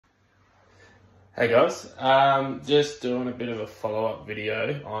Hey guys, just doing a bit of a follow-up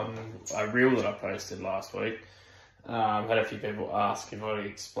video on a reel that I posted last week. Had a few people ask if I would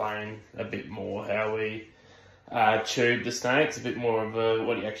explain a bit more how we tube the snakes, a bit more of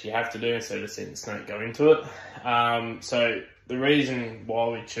what you actually have to do instead of seeing the snake go into it. So the reason why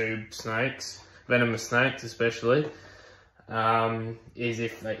we tube snakes, venomous snakes especially, is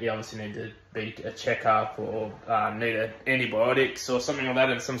if you obviously need to be a checkup or need antibiotics or something like that,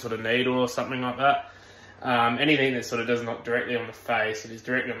 and some sort of needle or something like that. Anything that sort of does not directly on the face, if it's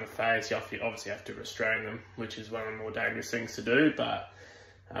directly on the face, you obviously have to restrain them, which is one of the more dangerous things to do, but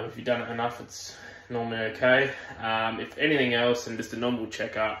if you've done it enough, it's normally okay. If anything else, and just a normal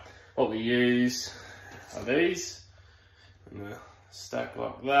checkup, what we use are these, and they're stacked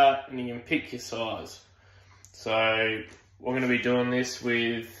like that, and you can pick your size. So we're going to be doing this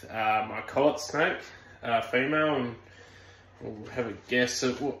with my collet snake, female, and we'll have a guess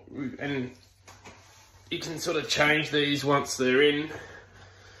of what, and you can sort of change these once they're in.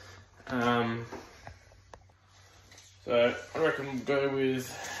 So I reckon we'll go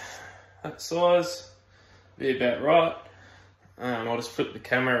with that size, be about right. I'll just flip the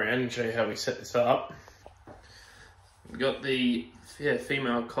camera around and show you how we set this up. We've got the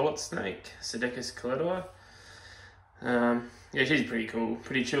female collet snake, Sedecus colletii. Yeah, she's pretty cool,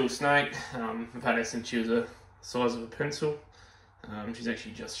 pretty chill snake. I've had her since she was the size of a pencil. She's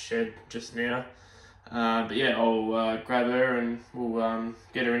actually just shed just now. But yeah, I'll grab her and we'll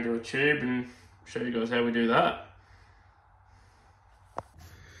get her into a tube and show you guys how we do that.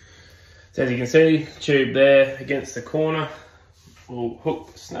 So as you can see, tube there against the corner. We'll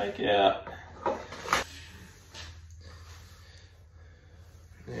hook the snake out.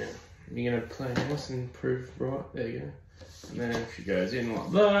 Yeah, you're going to play nice and prove right. There you go. And then she goes in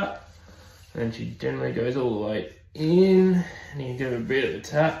like that, and she generally goes all the way in, and you give her a bit of the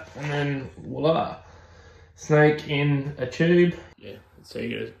tap, and then voila, snake in a tube. Yeah, so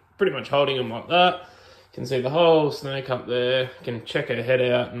you're pretty much holding them like that. You can see the whole snake up there. You can check her head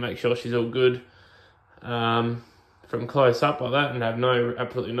out and make sure she's all good from close up like that, and have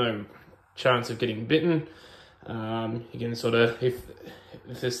absolutely no chance of getting bitten. You can sort of, if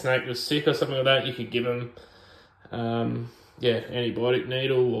the snake was sick or something like that, you could give them antibiotic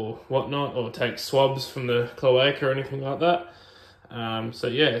needle or whatnot, or take swabs from the cloaca or anything like that. So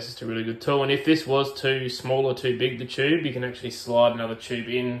yeah, it's just a really good tool. And if this was too small or too big, the tube, you can actually slide another tube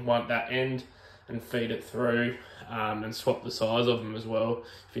in that end and feed it through, and swap the size of them as well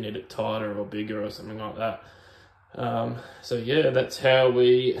if you need it tighter or bigger or something like that. So yeah, that's how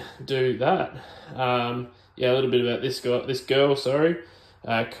we do that. Yeah, a little bit about this girl,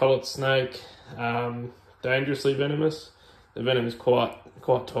 collet snake, dangerously venomous. The venom is quite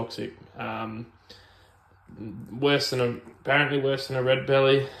toxic. Apparently worse than a red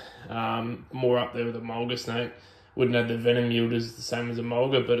belly. More up there with a mulga snake. Wouldn't have the venom yield as the same as a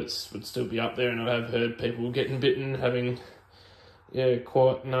mulga, but it would still be up there. And I have heard people getting bitten, having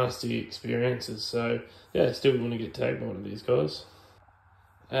quite nasty experiences. So yeah, still want to get tagged by one of these guys.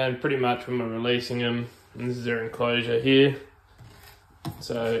 And pretty much when we're releasing them, and this is their enclosure here.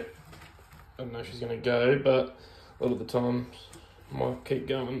 So I don't know if she's going to go, but a lot of the time I might keep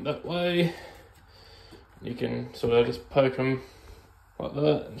going that way. You can sort of just poke them like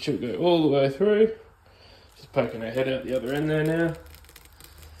that, and she'll go all the way through. Just poking her head out the other end there now.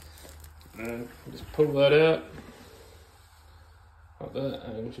 And just pull that out like that,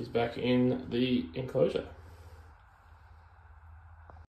 and she's back in the enclosure.